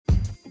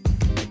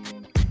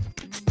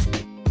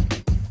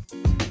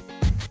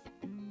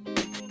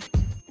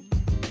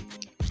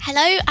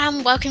Hello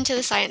and welcome to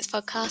the Science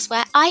Podcast,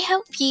 where I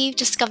help you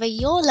discover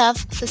your love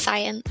for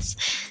science.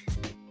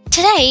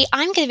 Today,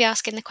 I'm going to be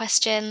asking the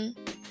question,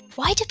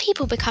 why do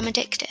people become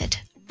addicted?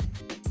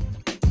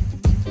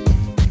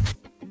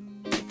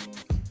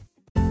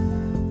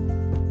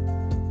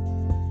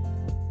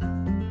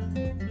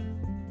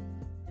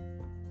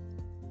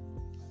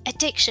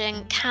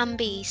 Addiction can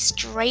be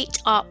straight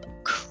up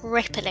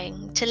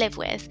crippling to live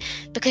with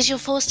because you're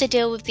forced to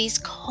deal with these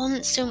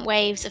constant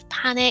waves of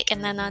panic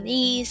and then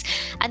unease,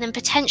 and then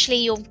potentially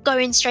you're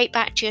going straight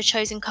back to your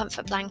chosen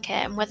comfort blanket,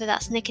 and whether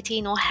that's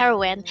nicotine or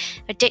heroin,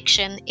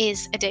 addiction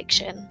is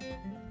addiction.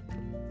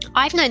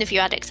 I've known a few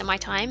addicts in my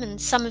time, and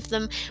some of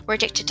them were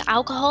addicted to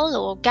alcohol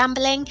or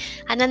gambling,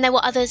 and then there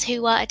were others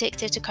who were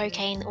addicted to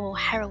cocaine or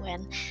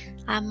heroin.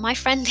 My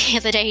friend the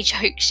other day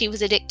joked she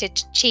was addicted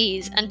to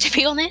cheese, and to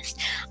be honest,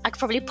 I could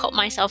probably put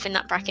myself in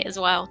that bracket as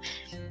well.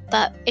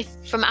 But if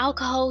from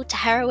alcohol to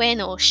heroin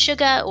or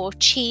sugar or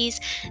cheese,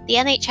 the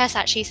NHS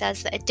actually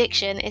says that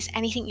addiction is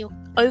anything you're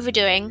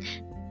overdoing,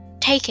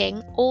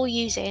 taking or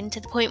using to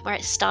the point where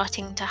it's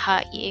starting to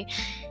hurt you.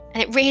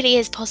 And it really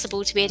is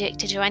possible to be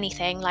addicted to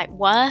anything like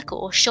work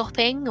or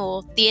shopping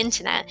or the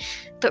internet.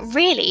 But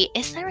really,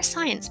 is there a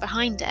science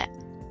behind it?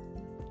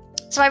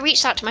 So I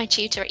reached out to my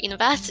tutor at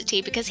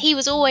university because he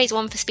was always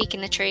one for speaking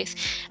the truth,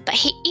 but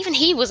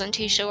he wasn't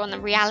too sure on the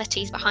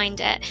realities behind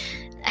it.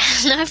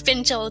 And I've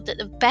been told that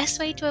the best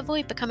way to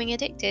avoid becoming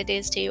addicted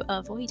is to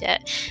avoid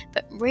it.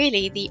 But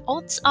really, the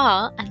odds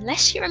are,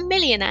 unless you're a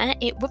millionaire,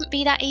 it wouldn't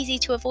be that easy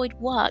to avoid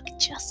work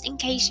just in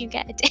case you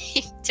get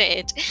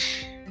addicted.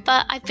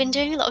 But I've been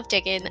doing a lot of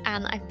digging,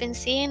 and I've been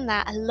seeing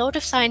that a lot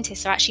of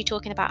scientists are actually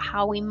talking about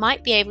how we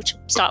might be able to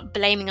start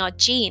blaming our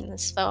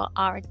genes for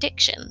our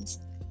addictions.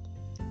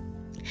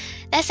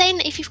 They're saying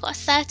that if you've got a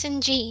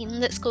certain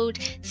gene that's called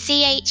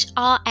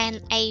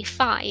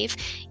CHRNA5,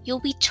 you'll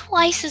be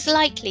twice as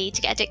likely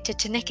to get addicted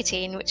to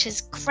nicotine, which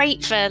is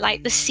great for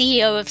like the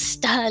CEO of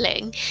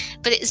Sterling,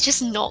 but it's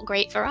just not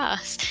great for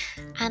us.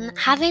 And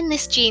having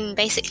this gene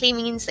basically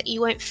means that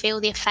you won't feel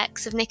the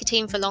effects of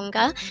nicotine for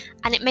longer,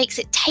 and it makes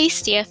it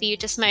tastier for you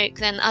to smoke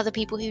than other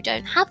people who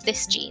don't have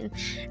this gene.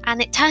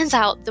 And it turns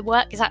out the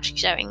work is actually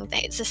showing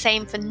that it's the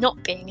same for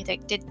not being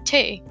addicted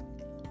too.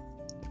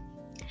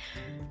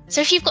 So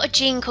if you've got a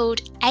gene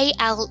called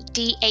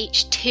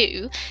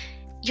ALDH2,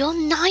 you're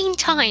 9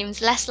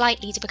 times less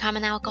likely to become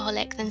an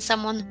alcoholic than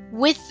someone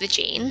with the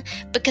gene,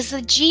 because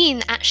the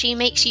gene actually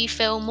makes you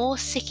feel more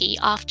sicky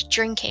after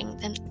drinking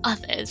than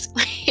others,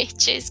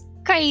 which is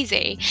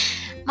crazy.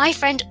 My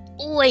friend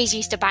always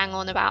used to bang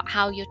on about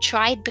how your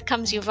tribe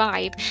becomes your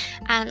vibe,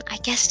 and I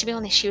guess, to be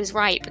honest, she was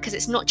right, because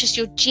it's not just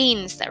your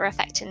genes that are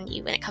affecting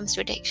you when it comes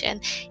to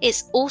addiction,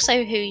 it's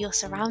also who you're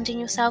surrounding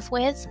yourself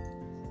with.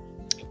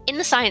 In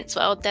the science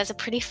world, there's a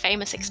pretty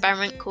famous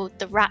experiment called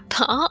the rat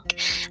park,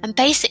 and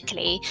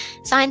basically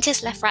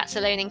scientists left rats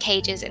alone in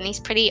cages in these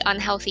pretty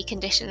unhealthy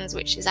conditions,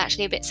 which is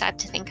actually a bit sad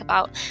to think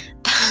about.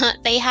 But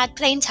they had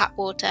plain tap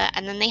water,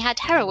 and then they had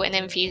heroin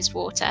infused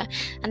water,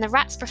 and the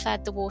rats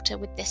preferred the water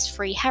with this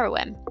free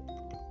heroin.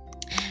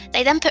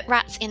 They then put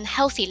rats in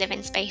healthy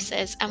living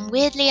spaces, and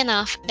weirdly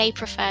enough, they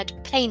preferred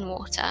plain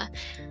water.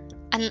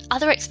 And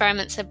other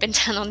experiments have been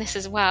done on this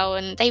as well,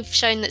 and they've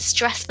shown that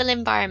stressful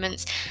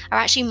environments are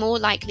actually more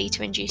likely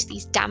to induce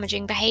these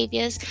damaging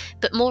behaviours,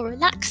 but more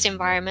relaxed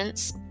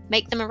environments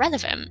make them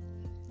irrelevant.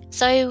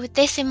 So with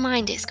this in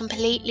mind, it's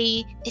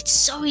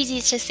so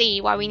easy to see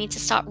why we need to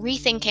start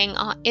rethinking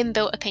our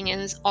inbuilt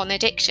opinions on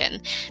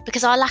addiction,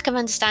 because our lack of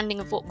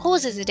understanding of what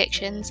causes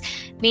addictions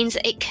means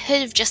that it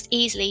could have just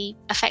easily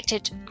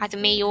affected either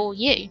me or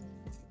you.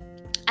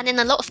 And in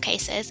a lot of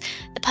cases,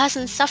 the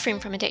person suffering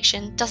from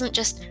addiction doesn't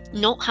just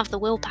not have the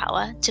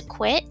willpower to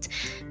quit.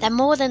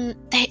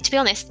 To be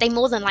honest, they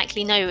more than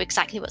likely know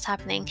exactly what's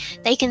happening.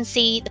 They can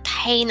see the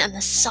pain and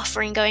the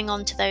suffering going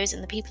on to those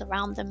and the people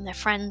around them, their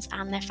friends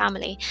and their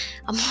family.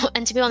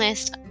 And to be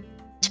honest,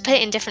 to put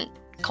it in different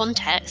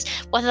context,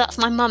 whether that's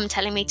my mum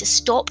telling me to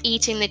stop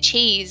eating the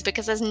cheese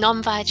because there's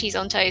none for her cheese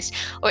on toast,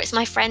 or it's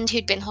my friend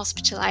who'd been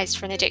hospitalized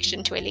for an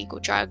addiction to illegal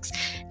drugs,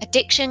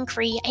 addiction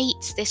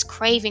creates this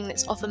craving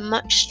that's often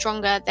much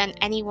stronger than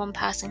any one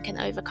person can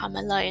overcome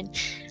alone.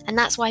 And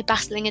that's why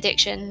battling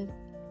addiction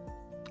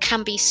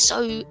can be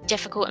so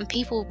difficult, and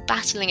people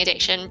battling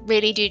addiction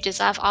really do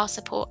deserve our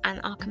support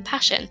and our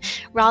compassion,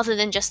 rather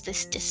than just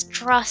this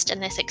distrust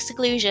and this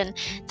exclusion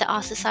that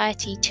our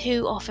society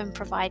too often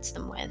provides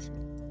them with.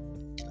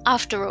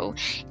 After all,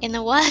 in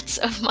the words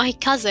of my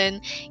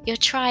cousin, your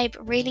tribe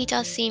really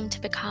does seem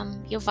to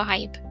become your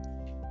vibe.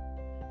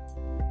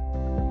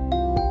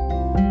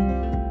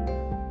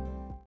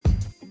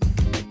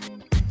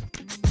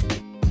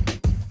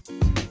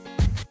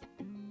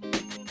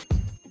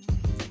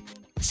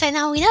 So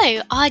now we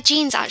know our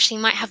genes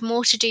actually might have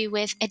more to do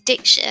with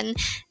addiction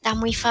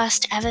than we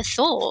first ever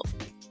thought.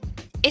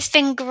 It's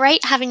been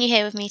great having you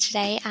here with me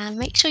today, and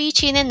make sure you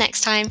tune in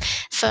next time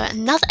for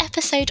another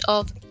episode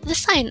of the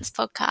Science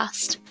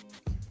Podcast.